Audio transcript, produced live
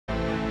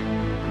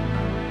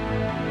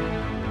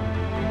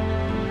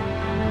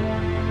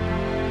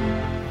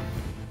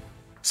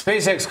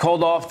SpaceX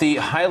called off the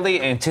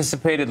highly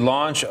anticipated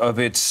launch of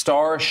its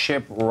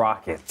Starship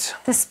rocket.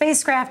 The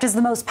spacecraft is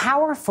the most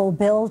powerful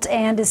built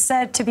and is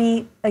said to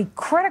be a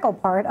critical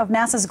part of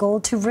NASA's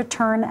goal to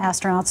return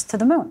astronauts to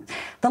the moon.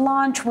 The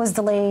launch was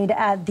delayed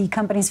at the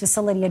company's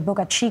facility at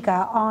Boca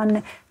Chica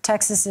on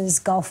Texas's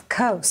Gulf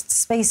Coast.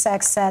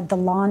 SpaceX said the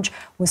launch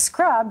was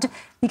scrubbed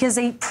because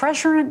a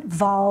pressurizing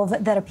valve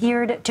that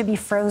appeared to be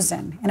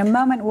frozen. In a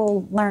moment,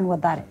 we'll learn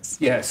what that is.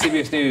 Yeah,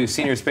 CBS News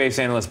senior space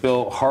analyst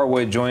Bill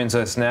Harwood joins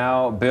us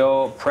now.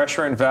 Bill,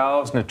 pressurizing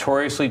valves,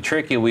 notoriously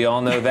tricky. We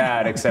all know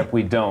that, except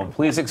we don't.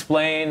 Please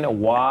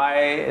explain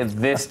why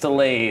this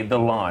delayed the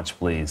launch,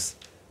 please.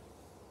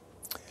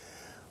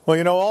 Well,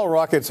 you know, all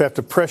rockets have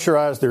to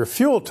pressurize their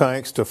fuel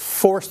tanks to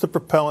force the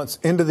propellants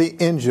into the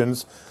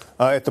engines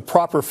at the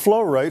proper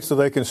flow rate so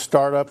they can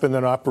start up and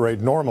then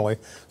operate normally.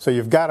 So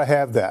you've got to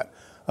have that.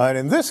 And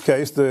in this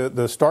case,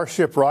 the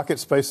Starship rocket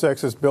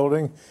SpaceX is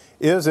building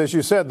is, as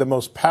you said, the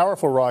most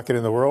powerful rocket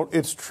in the world.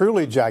 It's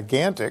truly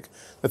gigantic.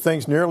 The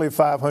thing's nearly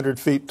 500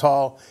 feet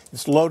tall.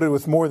 It's loaded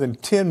with more than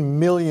 10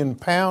 million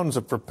pounds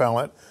of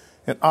propellant.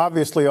 And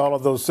obviously, all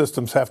of those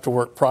systems have to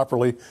work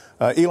properly.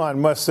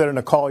 Elon Musk said in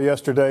a call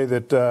yesterday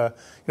that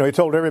he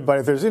told everybody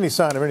if there's any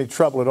sign of any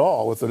trouble at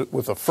all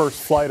with the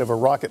first flight of a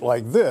rocket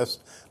like this,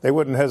 they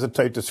wouldn't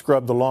hesitate to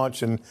scrub the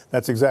launch, and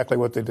that's exactly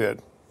what they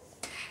did.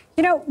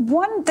 You know,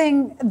 one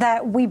thing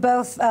that we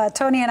both,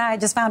 Tony and I,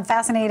 just found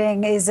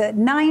fascinating is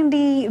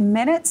 90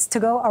 minutes to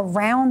go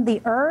around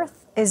the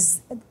Earth.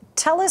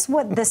 Tell us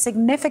what the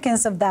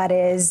significance of that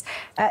is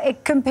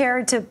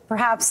compared to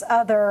perhaps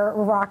other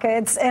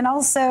rockets. And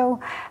also,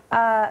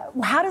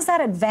 how does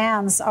that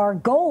advance our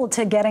goal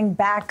to getting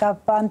back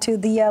up onto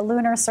the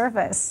lunar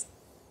surface?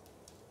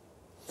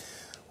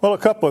 Well, a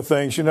couple of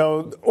things. You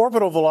know,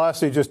 orbital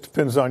velocity just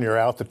depends on your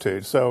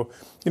altitude. So,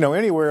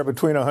 anywhere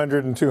between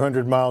 100 and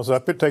 200 miles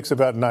up, it takes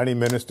about 90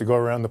 minutes to go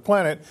around the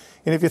planet.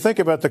 And if you think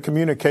about the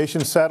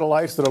communication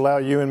satellites that allow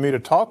you and me to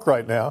talk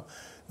right now,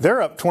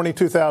 they're up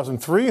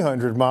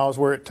 22,300 miles,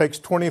 where it takes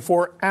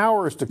 24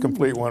 hours to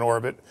complete one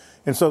orbit.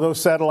 And so those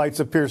satellites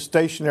appear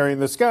stationary in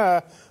the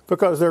sky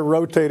because they're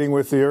rotating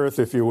with the Earth,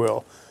 if you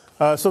will.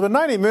 So the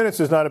 90 minutes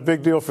is not a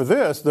big deal for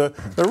this. The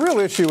real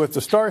issue with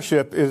the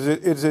Starship is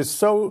it's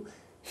so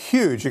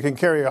huge. It can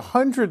carry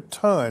 100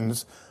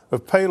 tons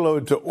of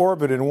payload to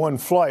orbit in one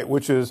flight,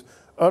 which is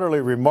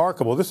utterly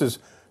remarkable. This is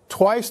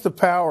twice the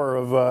power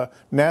of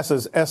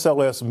NASA's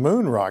SLS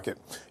moon rocket,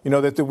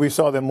 that we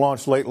saw them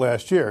launch late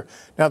last year.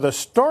 Now, the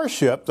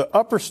Starship, the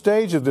upper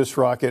stage of this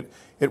rocket,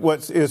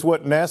 is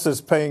what NASA's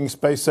paying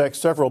SpaceX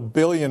several $1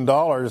 billion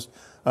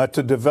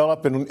to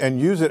develop and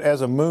use it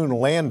as a moon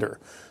lander.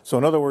 So,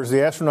 in other words, the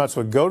astronauts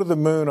would go to the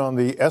moon on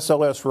the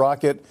SLS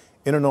rocket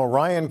in an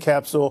Orion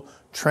capsule,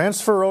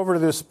 transfer over to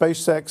this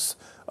SpaceX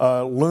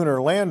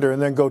lunar lander,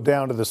 and then go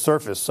down to the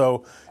surface.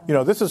 So,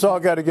 this has all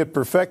got to get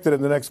perfected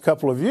in the next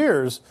couple of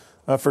years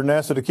for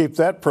NASA to keep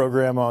that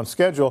program on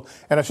schedule.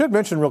 And I should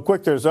mention real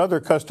quick, there's other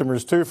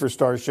customers, too, for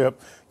Starship.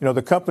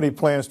 The company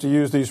plans to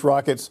use these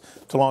rockets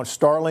to launch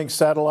Starlink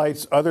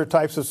satellites, other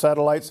types of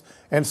satellites,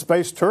 and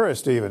space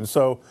tourists even.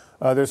 So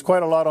there's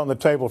quite a lot on the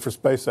table for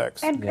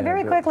SpaceX. And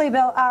very quickly,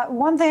 Bill,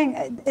 one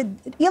thing,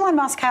 Elon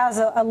Musk has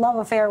a love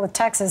affair with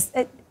Texas.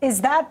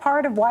 Is that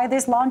part of why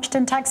this launched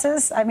in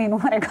Texas? I mean,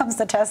 when it comes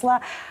to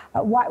Tesla,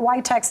 why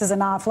Texas and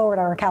not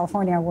Florida or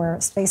California, where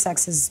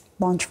SpaceX has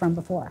launched from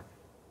before?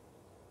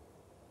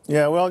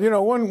 Yeah, well,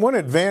 one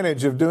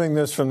advantage of doing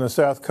this from the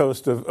south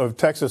coast of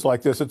Texas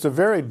like this, it's a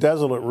very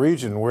desolate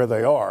region where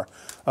they are.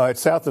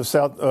 It's south of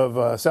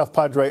South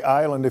Padre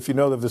Island, if you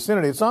know the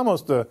vicinity. It's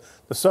almost the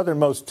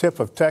southernmost tip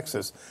of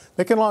Texas.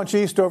 They can launch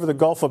east over the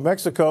Gulf of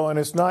Mexico, and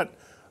it's not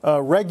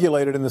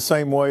regulated in the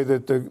same way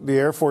that the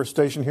Air Force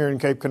Station here in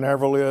Cape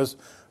Canaveral is,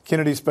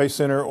 Kennedy Space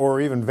Center, or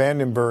even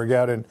Vandenberg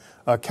out in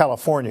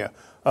California.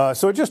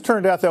 So it just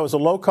turned out that was a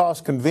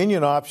low-cost,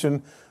 convenient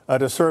option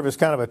to serve as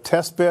kind of a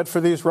test bed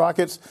for these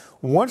rockets.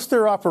 Once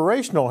they're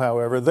operational,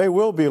 however, they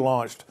will be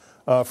launched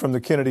from the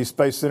Kennedy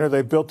Space Center.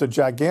 They built a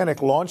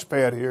gigantic launch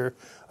pad here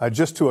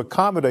just to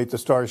accommodate the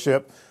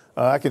Starship.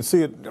 I can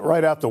see it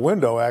right out the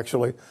window,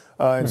 actually.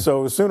 And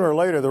so sooner or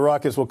later, the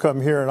rockets will come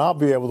here, and I'll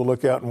be able to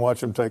look out and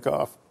watch them take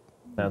off.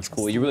 That's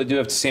cool. You really do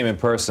have to see them in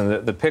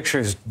person. The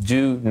pictures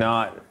do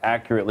not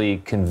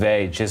accurately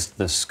convey just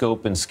the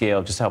scope and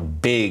scale, just how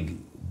big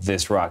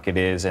this rocket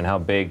is and how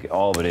big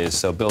all of it is.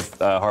 So, Bill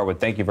Harwood,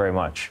 thank you very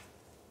much.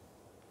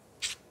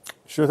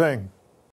 Sure thing.